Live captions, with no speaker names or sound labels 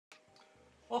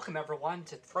Welcome everyone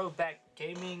to Throwback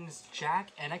Gaming's Jack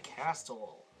and a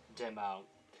Castle demo.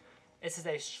 This is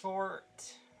a short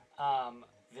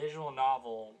visual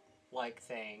novel-like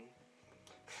thing,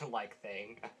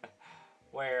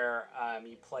 where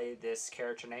you play this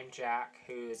character named Jack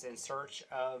who is in search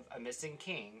of a missing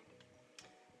king,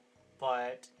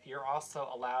 but you're also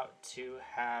allowed to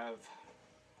have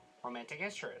romantic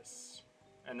interests.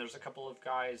 And there's a couple of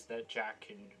guys that Jack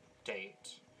can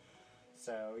date.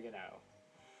 So, you know.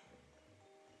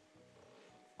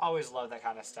 Always love that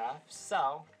kind of stuff.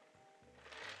 So,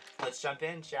 let's jump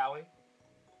in, shall we?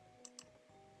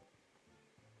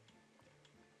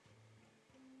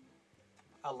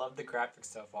 I love the graphics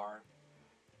so far.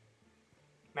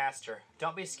 Master,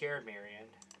 don't be scared, Marion.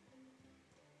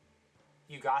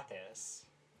 You got this.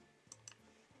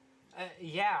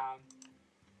 Yeah.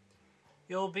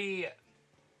 You'll be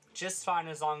just fine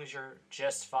as long as you're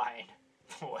just fine.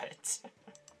 What?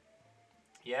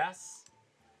 Yes?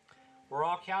 We're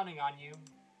all counting on you.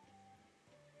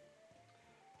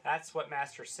 That's what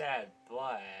Master said,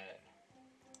 but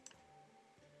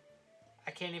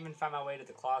I can't even find my way to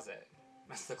the closet.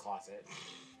 That's the closet.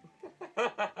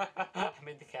 I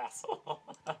mean the castle.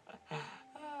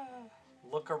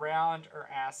 Look around or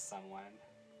ask someone.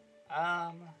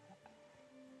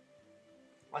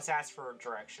 Let's ask for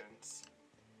directions.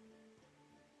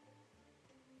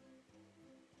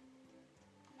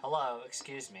 Hello,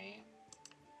 excuse me.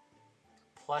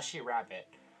 Plushy rabbit.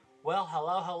 Well,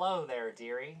 hello there,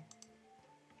 dearie.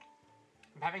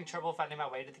 I'm having trouble finding my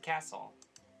way to the castle.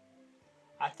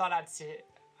 I thought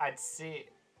I'd see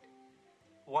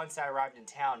once I arrived in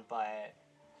town, but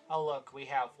oh look, we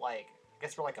have I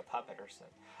guess we're like a puppet or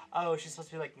something. Oh, she's supposed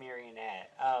to be like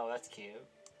marionette. Oh, that's cute.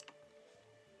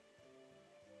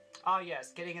 Oh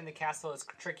yes, getting in the castle is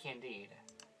tricky indeed.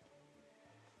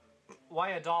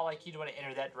 Why a doll like you'd want to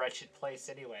enter that wretched place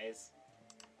anyways?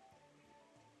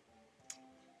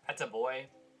 That's a boy.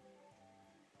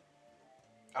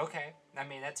 Okay, I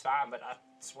mean that's fine, but I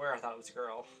swear I thought it was a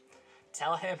girl.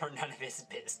 Tell him or none of his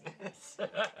business.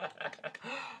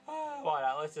 Why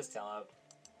not? Let's just tell him.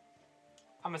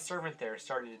 I'm a servant there,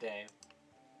 starting today.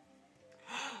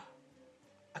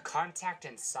 A contact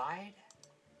inside?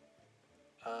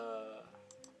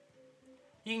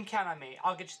 You can count on me.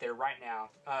 I'll get you there right now.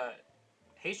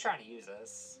 He's trying to use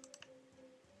us.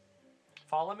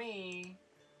 Follow me.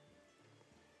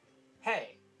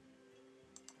 Hey.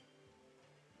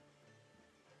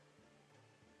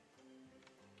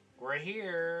 We're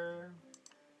here.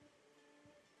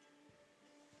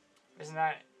 Isn't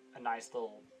that a nice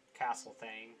little castle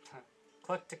thing?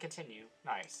 Click to continue.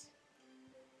 Nice.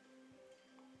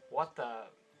 What the...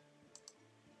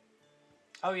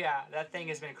 Oh yeah, that thing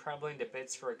has been crumbling to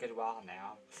bits for a good while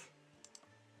now.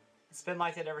 It's been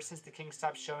like that ever since the king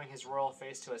stopped showing his royal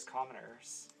face to his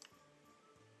commoners.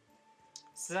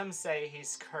 Some say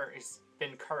he's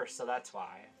been cursed, so that's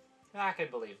why. I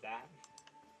could believe that.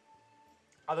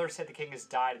 Others say the king has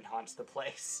died and haunts the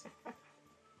place.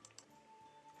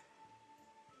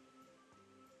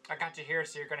 I got you here,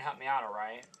 so you're gonna help me out,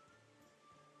 alright?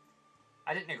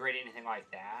 I didn't agree to anything like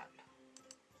that.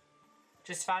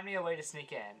 Just find me a way to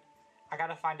sneak in. I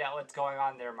gotta find out what's going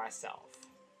on there myself.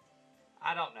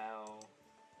 I don't know.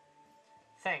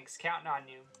 Thanks, counting on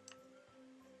you.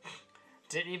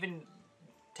 Didn't even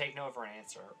take no for an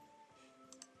answer.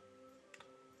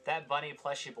 That bunny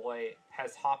plushy boy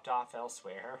has hopped off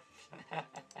elsewhere.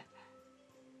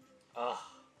 Ugh. I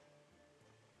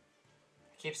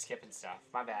keep skipping stuff.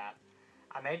 My bad.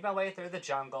 I made my way through the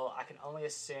jungle. I can only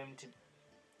assume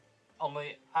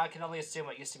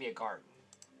what used to be a garden.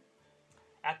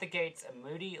 At the gates, a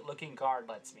moody-looking guard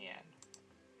lets me in.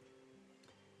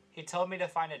 He told me to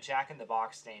find a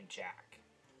jack-in-the-box named Jack.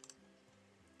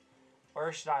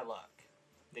 Where should I look?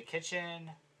 The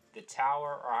kitchen, the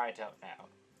tower, or I don't know.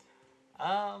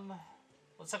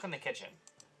 Let's look in the kitchen.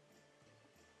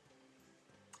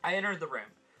 I entered the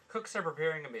room. Cooks are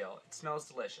preparing a meal. It smells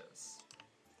delicious.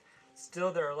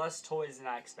 Still, there are less toys than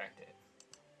I expected.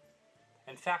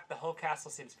 In fact, the whole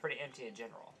castle seems pretty empty in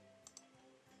general.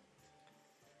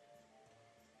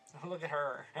 Look at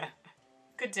her.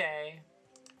 Good day.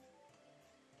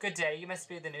 Good day, you must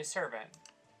be the new servant.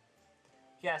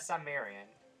 Yes, I'm Marion.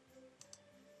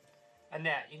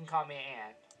 Annette, you can call me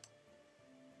Anne.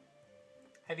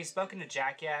 Have you spoken to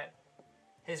Jack yet?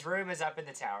 His room is up in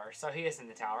the tower, so he is in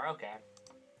the tower. Okay.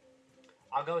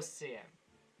 I'll go see him.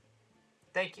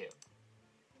 Thank you.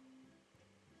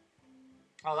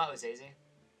 Oh, that was easy.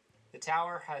 The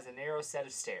tower has a narrow set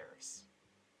of stairs.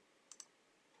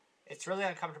 It's really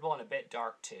uncomfortable and a bit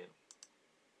dark, too.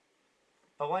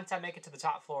 But once I make it to the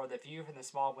top floor, the view from the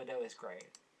small window is great.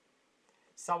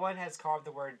 Someone has carved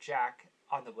the word Jack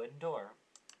on the wooden door.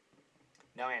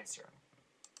 No answer.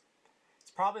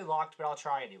 It's probably locked, but I'll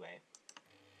try anyway.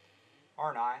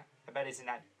 Or not. I bet he's in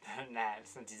that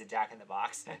since he's a Jack in the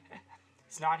Box.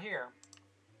 It's not here.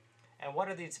 And what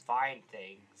are these vine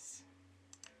things?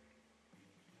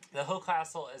 The whole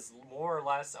castle is more or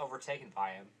less overtaken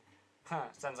by him. Huh,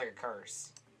 sounds like a curse.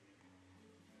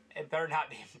 It better not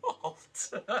be mold.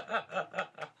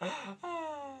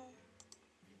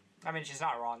 I mean, she's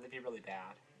not wrong. That'd be really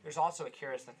bad. There's also a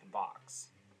curious looking box.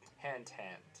 Hint,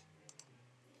 hint.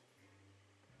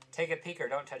 Take a peek or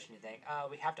don't touch anything.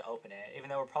 We have to open it, even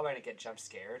though we're probably going to get jump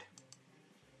scared.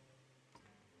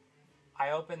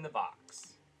 I open the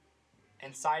box.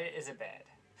 Inside it is a bed.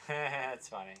 That's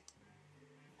funny.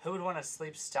 Who would want to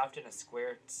sleep stuffed in a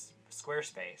square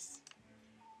space?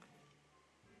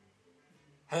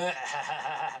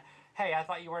 Hey, I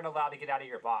thought you weren't allowed to get out of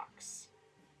your box.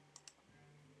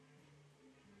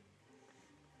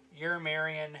 You're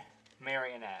Marion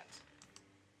Marionette.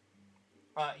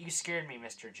 You scared me,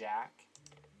 Mr. Jack.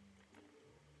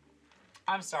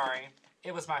 I'm sorry.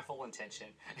 It was my full intention.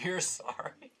 You're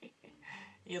sorry.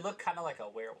 You look kind of like a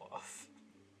werewolf.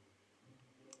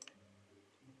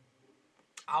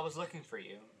 I was looking for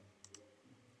you.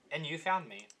 And you found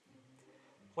me.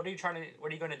 What are you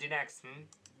going to do next,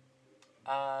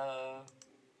 I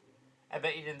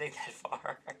bet you didn't think that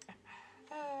far.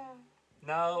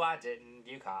 No, I didn't.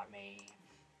 You caught me.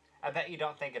 I bet you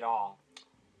don't think at all.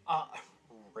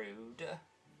 Rude.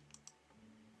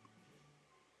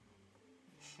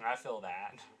 I feel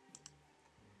that.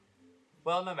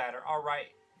 Well, no matter. Alright.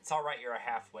 It's alright you're a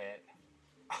half-wit.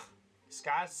 This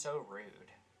guy's so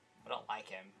rude. I don't like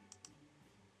him.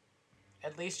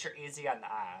 At least you're easy on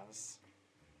the eyes.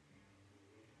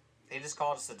 They just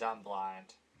called us a dumb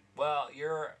blind. Well,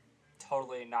 you're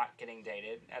totally not getting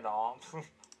dated at all.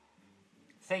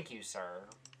 Thank you, sir.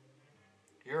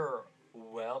 You're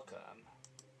welcome.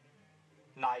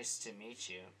 Nice to meet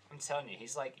you. I'm telling you,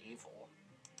 he's like evil.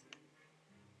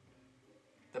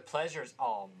 The pleasure's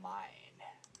all mine.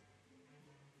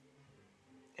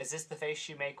 Is this the face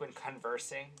you make when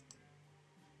conversing?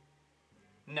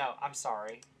 No, I'm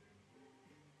sorry.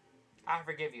 I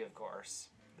forgive you, of course.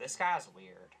 This guy's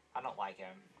weird. I don't like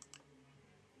him.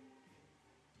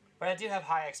 But I do have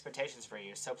high expectations for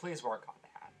you, so please work on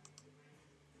that.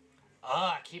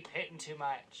 Ugh, I keep hitting too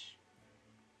much.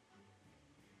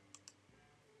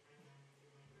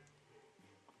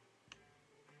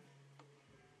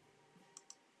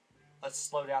 Let's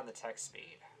slow down the text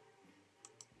speed.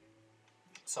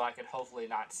 So I could hopefully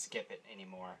not skip it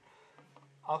anymore.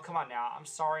 Oh, come on now. I'm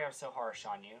sorry I'm so harsh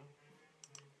on you.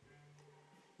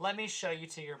 Let me show you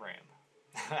to your room.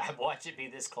 Watch it be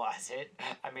this closet.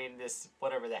 I mean, this,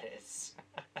 whatever that is.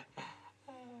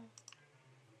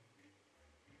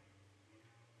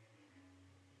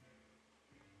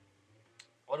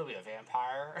 What are we, a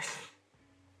vampire?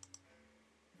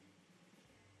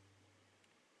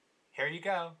 Here you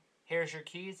go. Here's your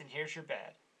keys and here's your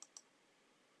bed.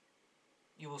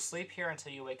 You will sleep here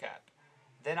until you wake up.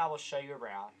 Then I will show you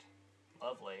around.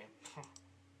 Lovely.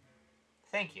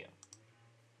 Thank you.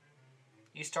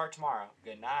 You start tomorrow.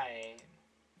 Good night.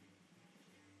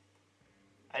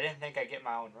 I didn't think I'd get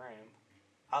my own room.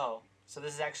 Oh, so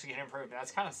this is actually an improvement.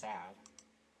 That's kind of sad.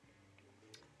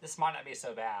 This might not be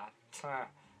so bad.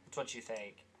 That's what you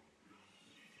think.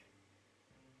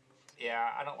 Yeah,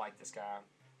 I don't like this guy.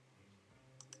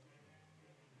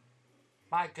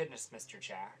 My goodness, Mr.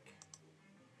 Jack.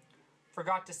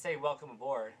 Forgot to say welcome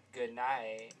aboard. Good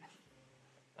night.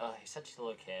 Oh, he's such a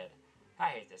little kid. I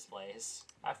hate this place.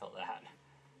 I feel that.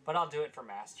 But I'll do it for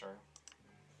Master.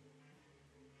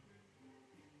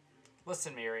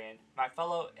 Listen, Marion. My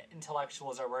fellow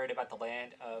intellectuals are worried about the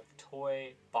land of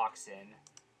Toy Boxin.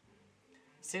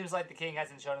 Seems like the king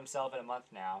hasn't shown himself in a month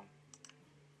now.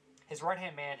 His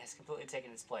right-hand man has completely taken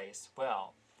his place.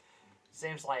 Well,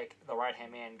 seems like the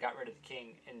right-hand man got rid of the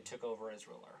king and took over as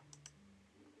ruler.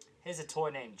 He's a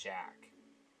toy named Jack.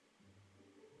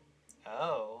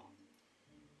 Oh.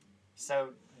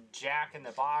 So, Jack in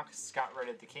the Box got rid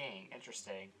of the king.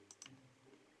 Interesting.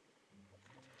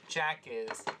 Jack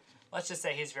is, let's just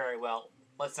say he's very well.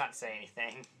 Let's not say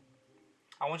anything.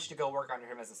 I want you to go work under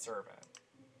him as a servant.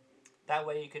 That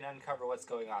way you can uncover what's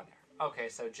going on there. Okay,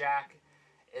 so Jack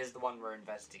is the one we're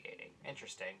investigating.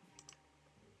 Interesting.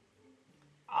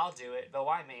 I'll do it, but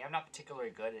why me? I'm not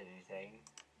particularly good at anything.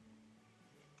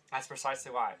 That's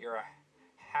precisely why. You're a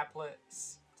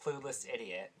hapless, clueless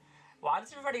idiot. Why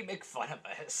does everybody make fun of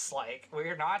us? Like,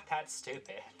 we're not that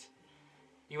stupid.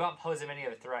 You won't pose him any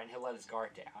of a threat and he'll let his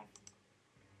guard down.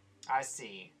 I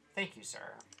see. Thank you,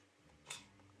 sir.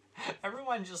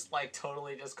 Everyone just, like,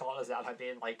 totally just called us out on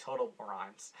being, like, total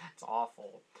morons. It's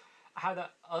awful. I have the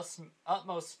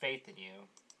utmost faith in you.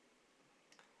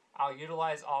 I'll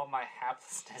utilize all my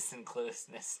haplessness and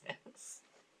cluelessness.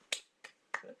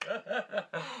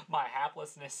 My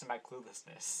haplessness and my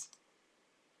cluelessness.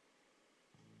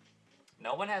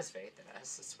 No one has faith in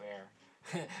us, I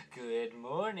swear. Good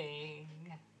morning.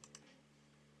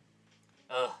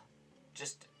 Ugh.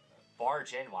 Just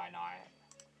barge in, why not?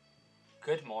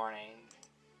 Good morning.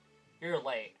 You're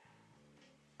late.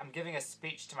 I'm giving a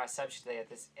speech to my subject today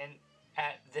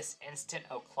at this instant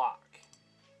o'clock.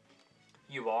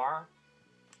 You are?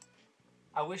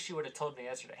 I wish you would have told me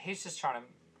yesterday. He's just trying to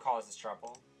cause us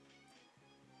trouble.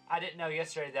 I didn't know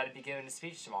yesterday that I'd be giving a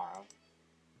speech tomorrow.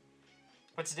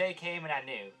 But today came and I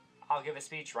knew. I'll give a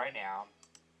speech right now.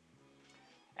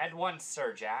 At once,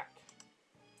 Sir Jack.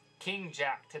 King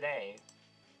Jack today.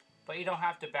 But you don't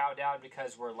have to bow down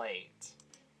because we're late.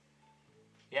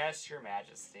 Yes, Your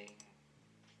Majesty.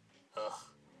 Ugh.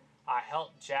 I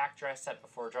helped Jack dress up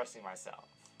before dressing myself.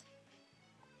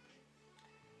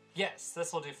 Yes,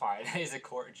 this will do fine. He's a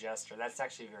court jester. That's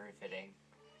actually very fitting.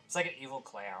 It's like an evil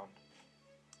clown.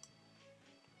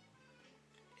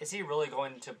 Is he really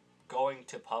going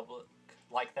to public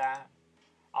like that?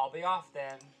 I'll be off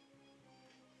then.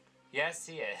 Yes,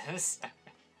 he is.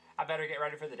 I better get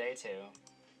ready for the day, too.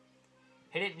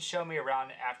 He didn't show me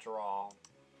around after all.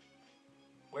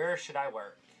 Where should I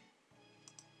work?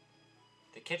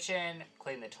 The kitchen,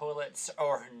 clean the toilets,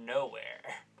 or nowhere?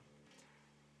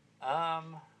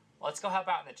 Let's go help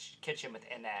out in the kitchen with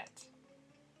Annette.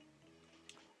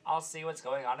 I'll see what's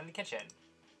going on in the kitchen.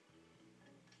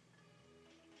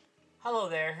 Hello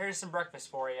there, here's some breakfast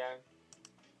for you.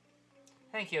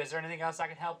 Thank you, is there anything else I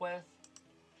can help with?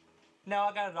 No,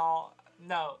 I got it all.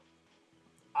 No,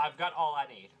 I've got all I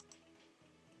need.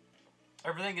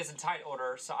 Everything is in tight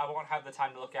order, so I won't have the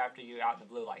time to look after you out in the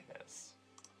blue like this.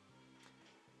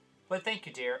 But thank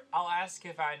you, dear. I'll ask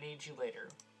if I need you later.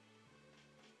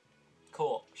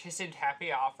 Cool. She seemed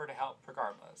happy. I offered to help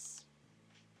regardless.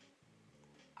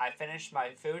 I finished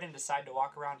my food and decided to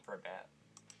walk around for a bit.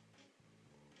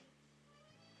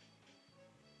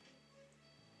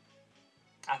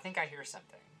 I think I hear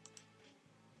something.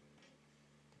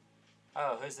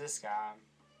 Oh, who's this guy?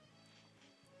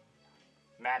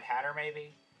 Mad Hatter,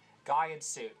 maybe? Guy in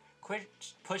suit. Quit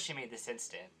pushing me this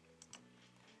instant.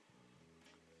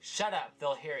 Shut up,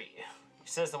 they'll hear you.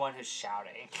 Says the one who's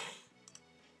shouting.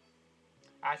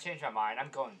 I changed my mind. I'm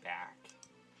going back.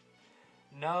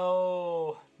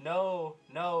 No, no,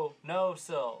 no, no,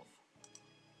 Sylv.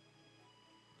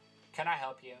 Can I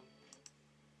help you?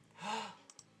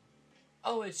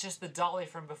 Oh, it's just the dolly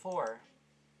from before.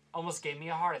 Almost gave me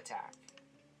a heart attack.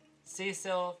 See,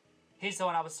 Sylv? He's the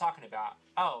one I was talking about.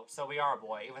 Oh, so we are a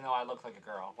boy, even though I look like a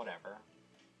girl. Whatever.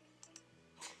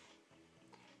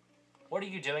 What are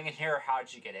you doing in here, or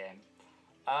how'd you get in?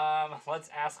 Let's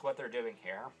ask what they're doing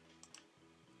here.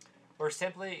 We're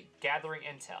simply gathering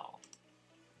intel.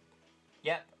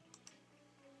 Yep.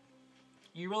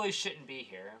 You really shouldn't be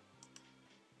here.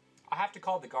 I'll have to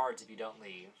call the guards if you don't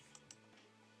leave.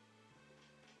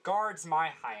 Guards,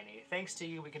 my hiney. Thanks to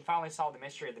you, we can finally solve the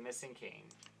mystery of the missing king.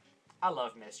 I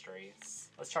love mysteries.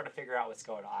 Let's try to figure out what's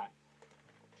going on.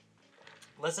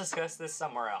 Let's discuss this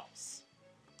somewhere else.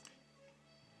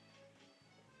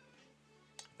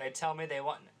 They tell me they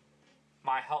want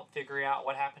my help figuring out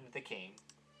what happened to the king.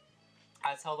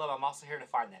 I tell them I'm also here to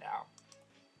find that out.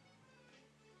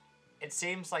 It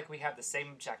seems like we have the same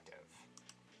objective.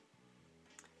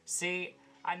 See,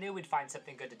 I knew we'd find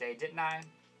something good today, didn't I?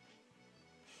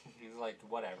 He's like,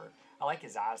 whatever. I like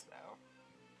his eyes, though.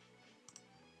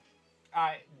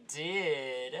 I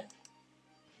did.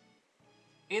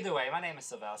 Either way, my name is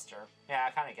Sylvester. Yeah,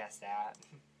 I kind of guessed that.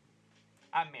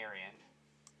 I'm Marion.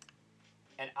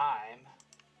 And I'm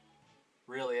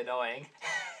really annoying.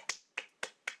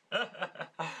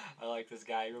 I like this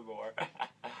guy even more.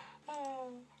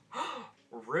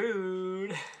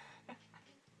 Rude.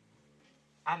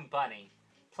 I'm Bunny.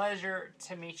 Pleasure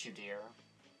to meet you, dear.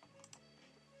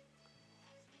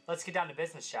 Let's get down to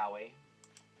business, shall we?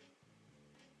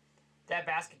 That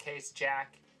basket case,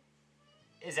 Jack,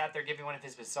 is out there giving one of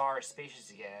his bizarre speeches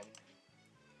again.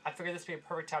 I figured this would be a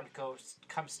perfect time to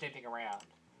come snooping around.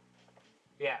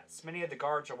 Yes, many of the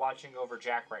guards are watching over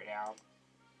Jack right now.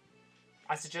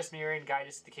 I suggest Marion guide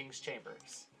us to the king's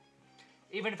chambers.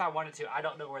 Even if I wanted to, I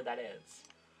don't know where that is.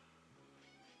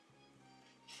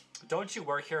 Don't you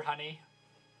work here, honey?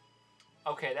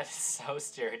 Okay, that is so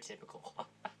stereotypical.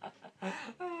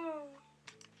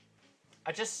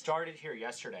 I just started here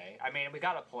yesterday. I mean, we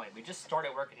got a point. We just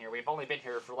started working here. We've only been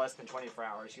here for less than 24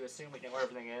 hours. You assume we know where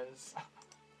everything is?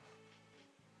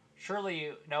 Surely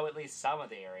you know at least some of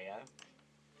the area.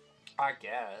 I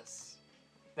guess.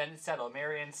 Then it's settled.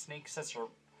 Marion sneaks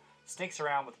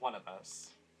around with one of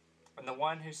us. And the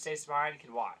one who stays behind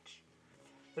can watch.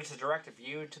 There's a direct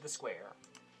view to the square.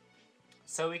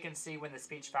 So we can see when the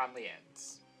speech finally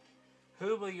ends.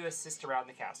 Who will you assist around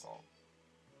the castle?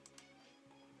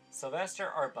 Sylvester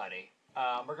or Buddy?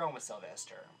 We're going with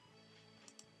Sylvester.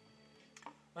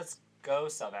 Let's go,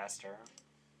 Sylvester.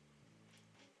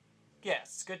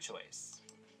 Yes, good choice.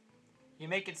 You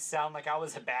make it sound like I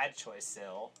was a bad choice,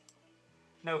 Syl.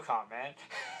 No comment.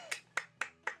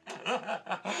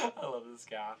 I love this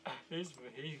guy. He's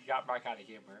got my kind of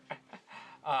humor.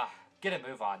 Get a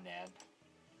move on, then.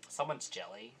 Someone's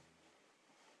jelly.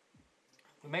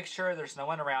 We make sure there's no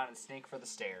one around and sneak for the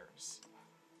stairs.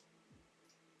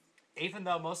 Even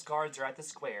though most guards are at the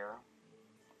square,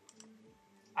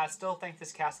 I still think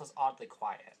this castle is oddly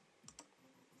quiet.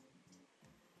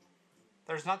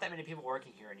 There's not that many people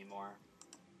working here anymore.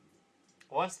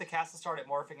 Once the castle started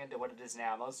morphing into what it is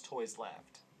now, most toys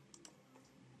left.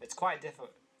 It's quite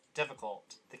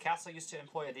difficult. The castle used to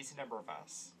employ a decent number of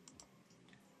us.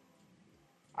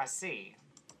 I see.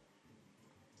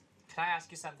 Can I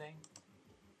ask you something?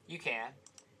 You can.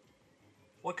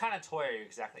 What kind of toy are you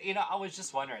exactly? You know, I was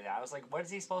just wondering that. I was like, what is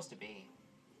he supposed to be?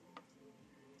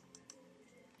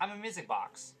 I'm a music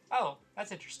box. Oh,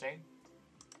 that's interesting.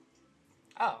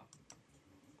 Oh.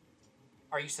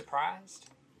 Are you surprised?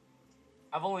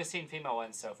 I've only seen female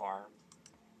ones so far.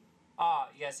 Ah,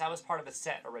 yes, I was part of the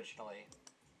set originally.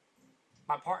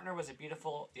 My partner was a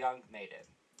beautiful young maiden.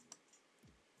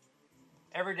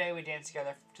 Every day we danced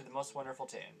together to the most wonderful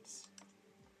tunes.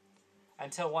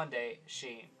 Until one day,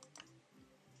 she...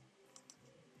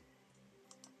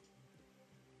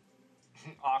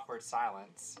 Awkward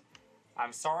silence.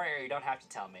 I'm sorry, or you don't have to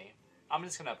tell me. I'm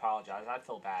just gonna apologize. I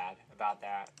feel bad about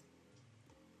that.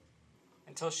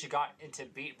 Until she got into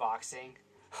beatboxing.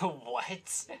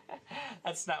 What?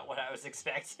 That's not what I was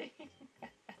expecting.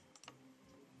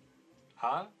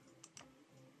 Huh?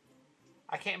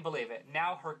 I can't believe it.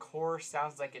 Now her core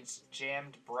sounds like it's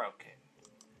jammed broken.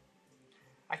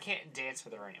 I can't dance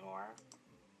with her anymore.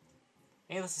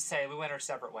 Needless to say, we went our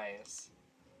separate ways.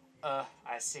 I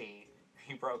see.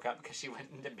 You broke up because she went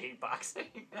into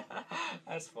beatboxing.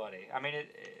 That's funny. I mean,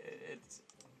 it's...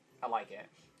 I like it.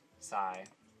 Sigh.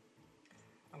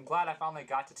 I'm glad I finally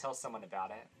got to tell someone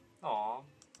about it. Aww.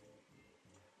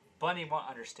 Bunny won't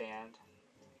understand.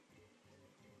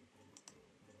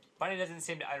 Bunny doesn't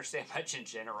seem to understand much in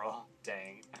general.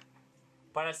 Dang.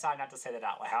 But I decided not to say that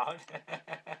out loud.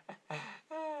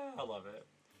 I love it.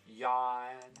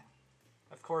 Yawn.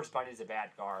 Of course, Bunny's a bad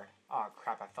guard. Oh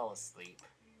crap, I fell asleep.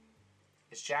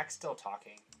 Is Jack still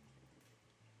talking?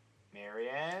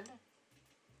 Marion?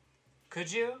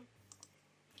 Could you?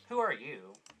 Who are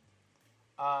you?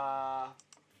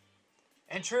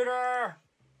 Intruder!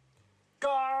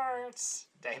 Guards!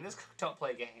 Dang, this don't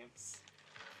play games.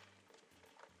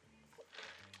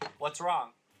 What's wrong?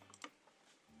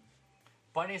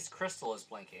 Bunny's crystal is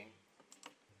blinking.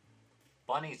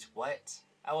 Bunny's what?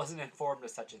 I wasn't informed of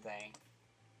such a thing.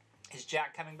 Is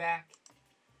Jack coming back?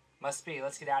 Must be.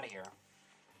 Let's get out of here.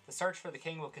 The search for the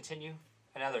king will continue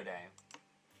another day.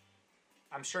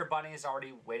 I'm sure Bunny is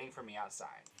already waiting for me outside.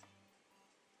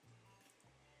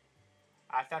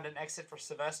 I found an exit for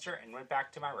Sylvester and went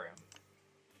back to my room.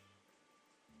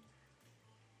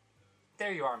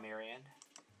 There you are, Marion.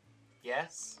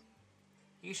 Yes?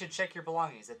 You should check your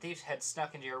belongings. The thief had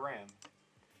snuck into your room.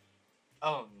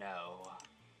 Oh no.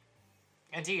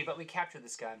 Indeed, but we captured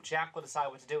this gun. Jack will decide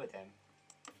what to do with him.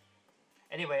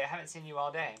 Anyway, I haven't seen you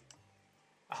all day.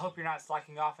 I hope you're not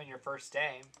slacking off on your first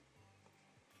day.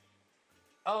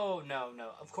 Oh, no,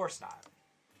 of course not.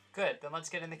 Good, then let's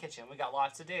get in the kitchen. We got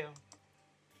lots to do.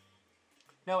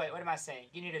 No, wait, what am I saying?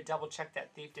 You need to double check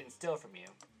that thief didn't steal from you.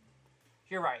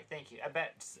 You're right, thank you. I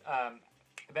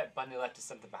bet Bunny left us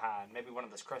something behind. Maybe one of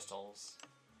those crystals.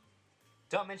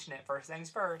 Don't mention it. First things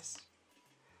first.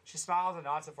 She smiles and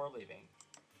nods before leaving.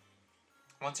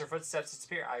 Once her footsteps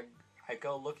disappear, I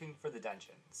go looking for the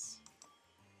dungeons.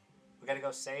 We gotta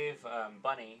go save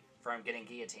Bunny from getting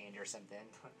guillotined or something.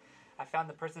 I found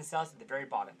the person's cells at the very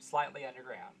bottom, slightly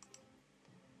underground.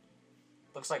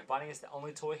 Looks like Bunny is the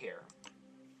only toy here.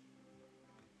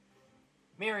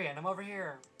 Marion, I'm over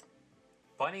here.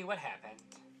 Bunny, what happened?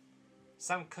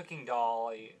 Some cooking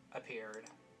doll appeared.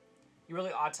 You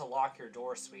really ought to lock your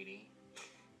door, sweetie.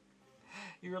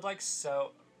 You were like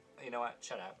so... You know what?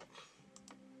 Shut up.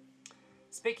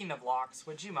 Speaking of locks,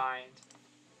 would you mind?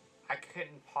 I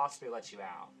couldn't possibly let you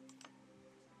out.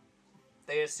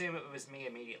 They assume it was me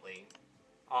immediately.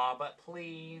 Aw, but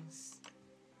please.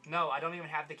 No, I don't even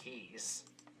have the keys.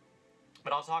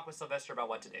 But I'll talk with Sylvester about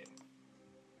what to do.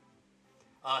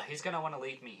 He's gonna want to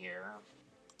leave me here.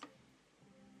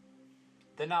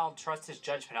 Then I'll trust his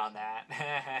judgment on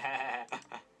that.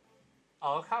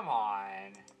 Oh, come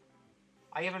on.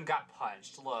 I even got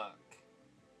punched, look.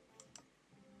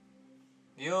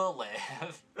 You'll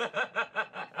live.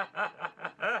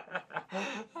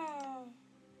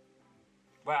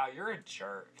 Wow, you're a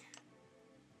jerk.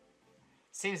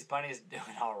 Seems Bunny's doing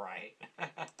alright.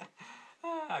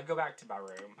 I'll go back to my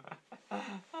room.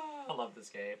 I love this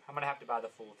game. I'm gonna have to buy the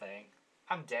full thing.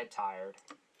 I'm dead tired.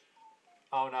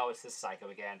 Oh no, it's this psycho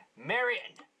again.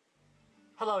 Marion!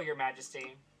 Hello, Your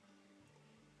Majesty.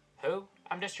 Who?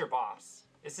 I'm just your boss.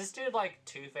 Is this dude like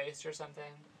Two-Faced or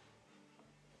something?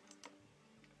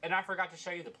 And I forgot to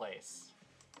show you the place.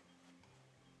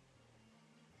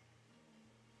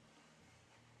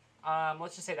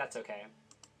 Let's just say that's okay.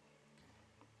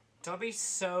 Don't be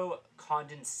so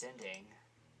condescending.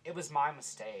 It was my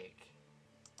mistake.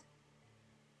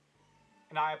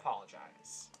 And I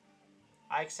apologize.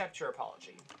 I accept your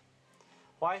apology.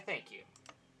 Why, thank you.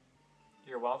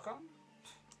 You're welcome?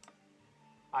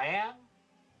 I am?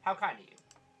 How kind of you.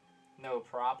 No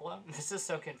problem. This is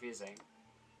so confusing.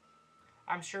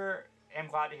 I'm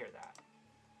glad to hear that.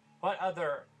 What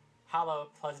other hollow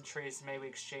pleasantries may we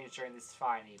exchange during this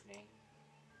fine evening?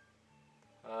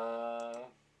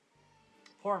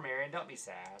 Poor Marion, don't be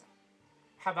sad.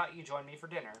 How about you join me for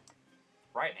dinner?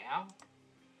 Right now?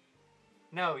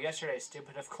 No, yesterday,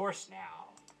 stupid. Of course now.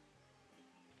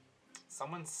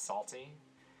 Someone's salty.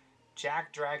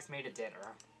 Jack drags me to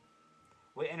dinner.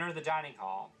 We enter the dining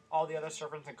hall. All the other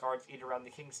servants and guards eat around the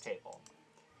king's table.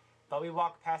 But we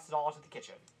walk past it all to the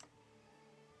kitchen.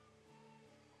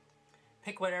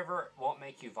 Pick whatever won't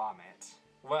make you vomit.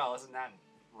 Well, isn't that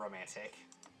romantic?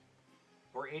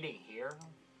 We're eating here.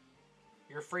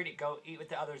 You're free to go eat with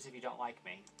the others if you don't like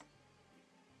me.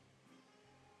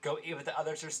 Go eat with the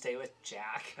others or stay with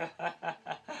Jack.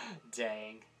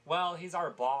 Dang. Well, he's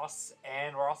our boss,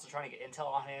 and we're also trying to get intel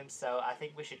on him, so I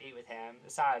think we should eat with him.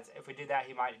 Besides, if we do that,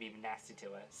 he might be nasty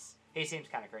to us. He seems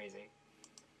kind of crazy.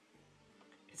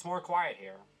 It's more quiet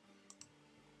here.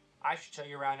 I should show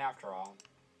you around after all.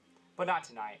 But not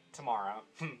tonight. Tomorrow.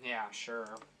 Yeah,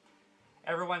 sure.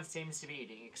 Everyone seems to be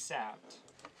eating, except...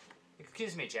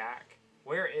 Excuse me, Jack.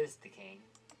 Where is the king?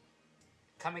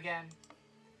 Come again?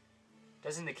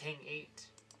 Doesn't the king eat?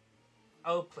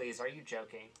 Oh, please, are you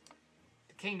joking?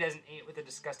 The king doesn't eat with a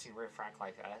disgusting riffraff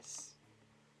like us.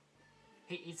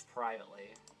 He eats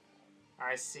privately.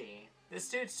 I see. This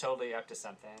dude's totally up to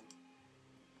something.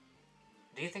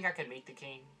 Do you think I could meet the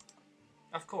king?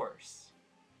 Of course.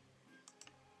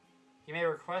 You may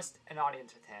request an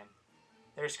audience with him.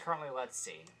 There's currently, let's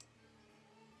see,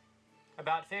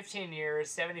 about 15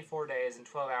 years, 74 days, and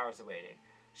 12 hours awaiting.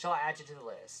 Shall I add you to the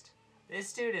list?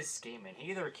 This dude is scheming.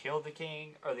 He either killed the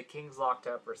king, or the king's locked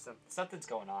up, or something's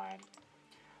going on.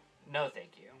 No,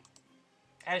 thank you.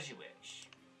 As you wish.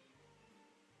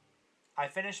 I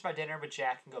finished my dinner with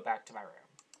Jack and go back to my room.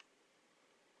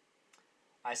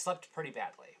 I slept pretty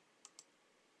badly.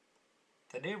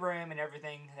 The new room and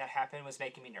everything that happened was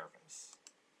making me nervous.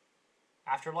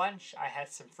 After lunch, I had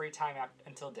some free time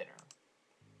until dinner.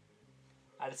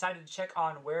 I decided to check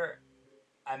on where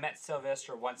I met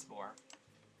Sylvester once more.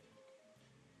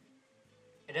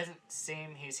 It doesn't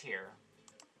seem he's here.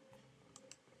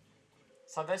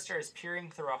 Sylvester is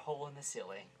peering through a hole in the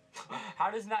ceiling. How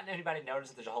does not anybody notice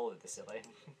that there's a hole in the ceiling?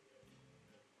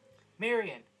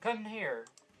 Marion, come here.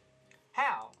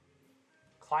 How?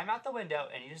 Climb out the window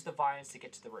and use the vines to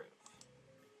get to the roof.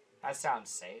 That sounds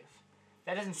safe.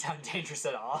 That doesn't sound dangerous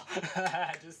at all.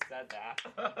 I just said that.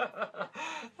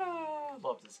 I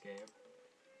love this game.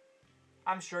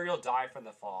 I'm sure you'll die from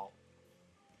the fall.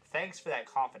 Thanks for that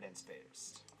confidence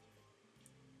boost.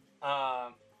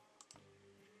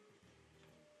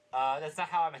 That's not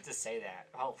how I meant to say that.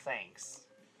 Oh, thanks.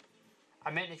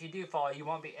 I meant if you do fall, you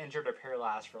won't be injured or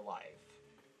paralyzed for life.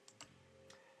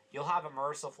 You'll have a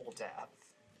merciful death.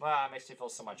 Well, it makes me feel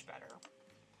so much better.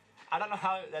 I don't know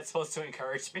how that's supposed to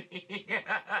encourage me.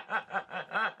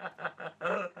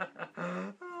 I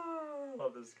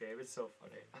love this game. It's so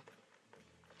funny.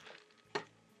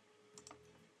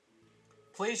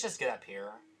 Please just get up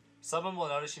here. Someone will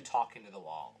notice you talking to the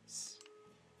walls.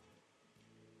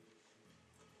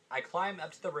 I climbed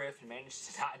up to the roof and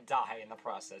managed to not die in the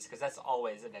process, because that's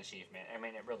always an achievement. I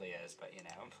mean, it really is, but you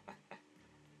know.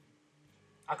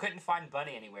 I couldn't find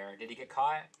Bunny anywhere. Did he get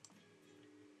caught?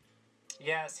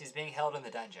 Yes, he's being held in the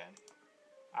dungeon.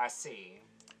 I see.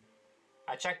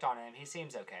 I checked on him. He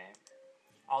seems okay.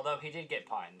 Although he did get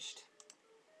punched.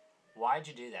 Why'd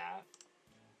you do that?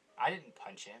 I didn't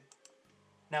punch him.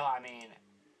 No, I mean...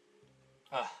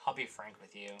 I'll be frank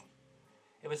with you.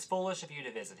 It was foolish of you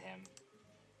to visit him.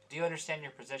 Do you understand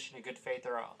your position in good faith?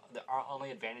 There are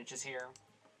only advantages here?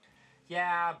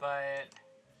 Yeah, but...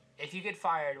 if you get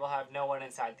fired, we'll have no one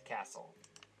inside the castle.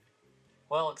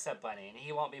 Well, except Bunny, and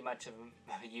he won't be much of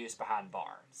a use behind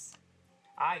bars.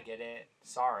 I get it.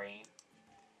 Sorry.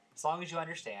 As long as you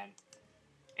understand.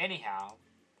 Anyhow,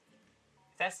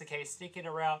 if that's the case, sneaking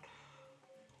around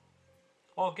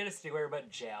won't get us anywhere but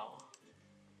jail.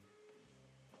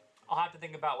 I'll have to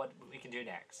think about what we can do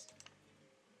next.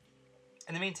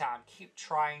 In the meantime, keep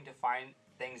trying to find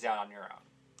things out on your own.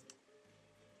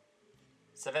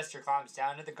 Sylvester climbs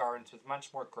down into the gardens with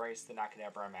much more grace than I could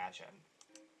ever imagine.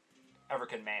 Ever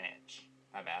could manage.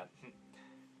 My bad.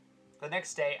 The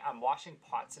next day, I'm washing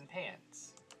pots and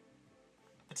pans.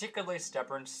 A particularly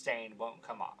stubborn stain won't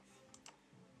come off.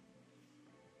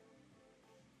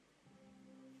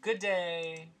 Good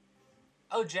day.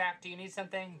 Oh, Jack, do you need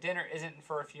something? Dinner isn't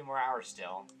for a few more hours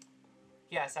still.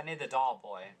 Yes, I need the doll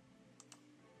boy.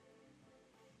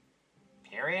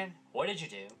 Marion, what did you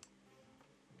do?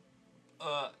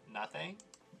 Nothing.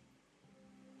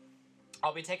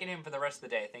 I'll be taking him for the rest of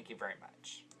the day. Thank you very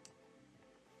much.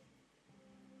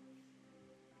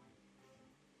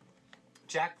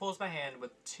 Jack pulls my hand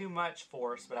with too much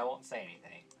force, but I won't say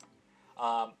anything.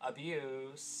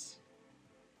 Abuse.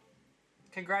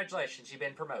 Congratulations, you've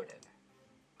been promoted.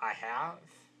 I have?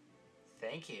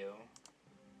 Thank you.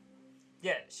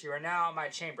 Yes, you are now my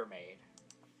chambermaid.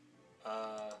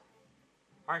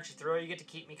 Aren't you thrilled you get to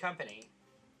keep me company?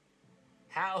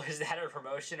 How is that a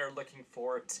promotion or looking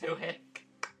forward to it?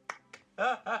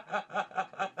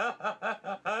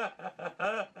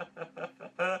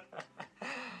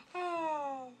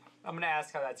 I'm gonna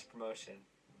ask how that's a promotion.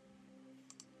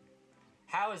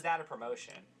 How is that a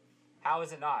promotion? How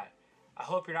is it not? I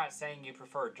hope you're not saying you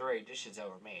prefer dirty dishes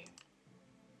over me.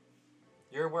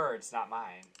 Your words, not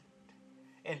mine.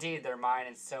 Indeed, they're mine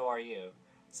and so are you.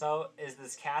 So is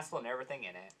this castle and everything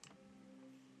in it.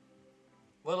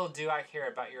 Little do I care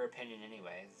about your opinion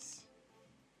anyways.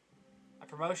 A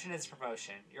promotion is a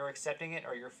promotion. You're accepting it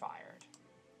or you're fired.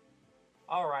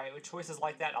 Alright, with choices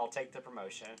like that, I'll take the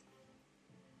promotion.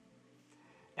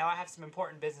 Now I have some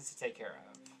important business to take care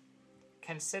of.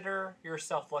 Consider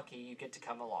yourself lucky you get to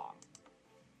come along.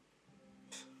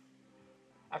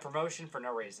 A promotion for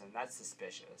no reason. That's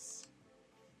suspicious.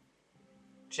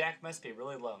 Jack must be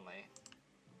really lonely.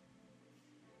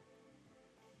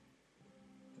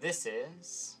 This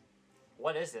is...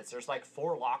 What is this? There's like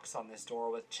 4 locks on this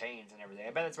door with chains and everything.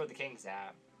 I bet that's where the king's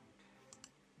at.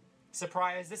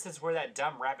 Surprise, this is where that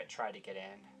dumb rabbit tried to get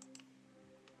in.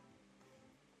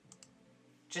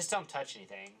 Just don't touch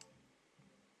anything.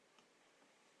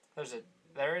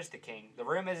 There is the king. The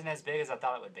room isn't as big as I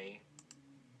thought it would be.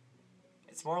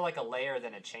 It's more like a lair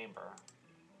than a chamber.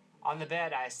 On the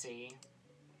bed, I see...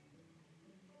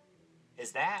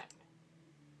 Is that?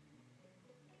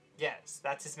 Yes,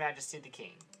 that's His Majesty the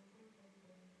King.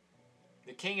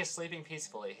 The king is sleeping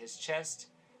peacefully, his chest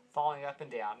falling up and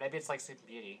down. Maybe it's like Sleeping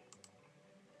Beauty.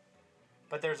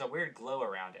 But there's a weird glow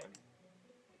around him.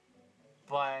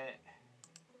 But...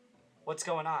 what's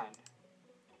going on?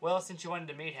 Well, since you wanted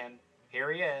to meet him,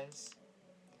 here he is.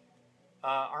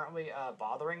 Aren't we,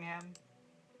 bothering him?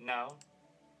 No.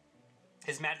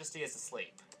 His Majesty is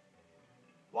asleep.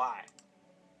 Why?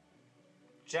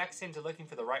 Jack seemed to be looking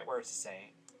for the right words to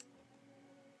say.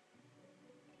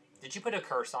 Did you put a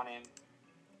curse on him?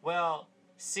 Well,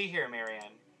 see here,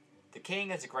 Marion. The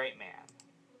king is a great man.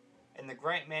 And the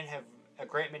great men have a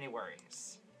great many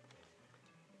worries.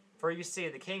 For you see,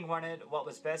 the king wanted what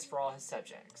was best for all his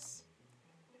subjects.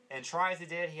 And try as he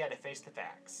did, he had to face the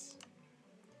facts.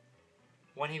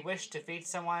 When he wished to feed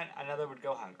someone, another would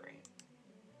go hungry.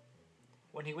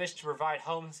 When he wished to provide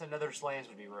homes, another's lands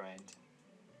would be ruined.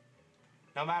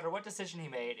 No matter what decision he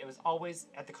made, it was always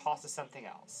at the cost of something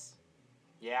else.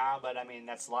 Yeah, but I mean,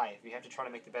 that's life. You have to try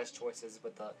to make the best choices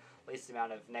with the least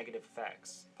amount of negative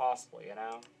effects possible, you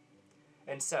know?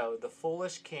 And so, the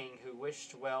foolish king who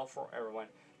wished well for everyone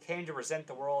came to resent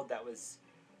the world that was,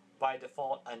 by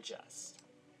default, unjust.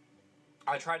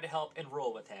 I tried to help and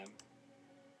rule with him.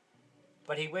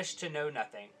 But he wished to know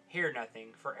nothing, hear nothing,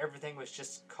 for everything was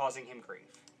just causing him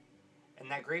grief. And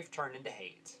that grief turned into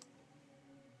hate.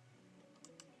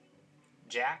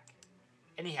 Jack?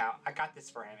 Anyhow, I got this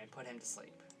for him and put him to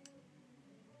sleep.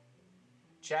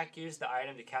 Jack used the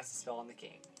item to cast a spell on the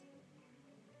king.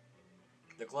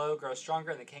 The glow grows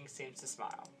stronger and the king seems to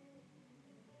smile.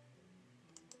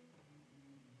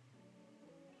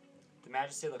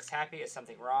 Majesty looks happy. Is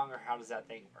something wrong, or how does that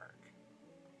thing work?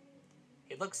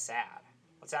 He looks sad.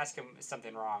 Let's ask him, is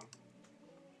something wrong?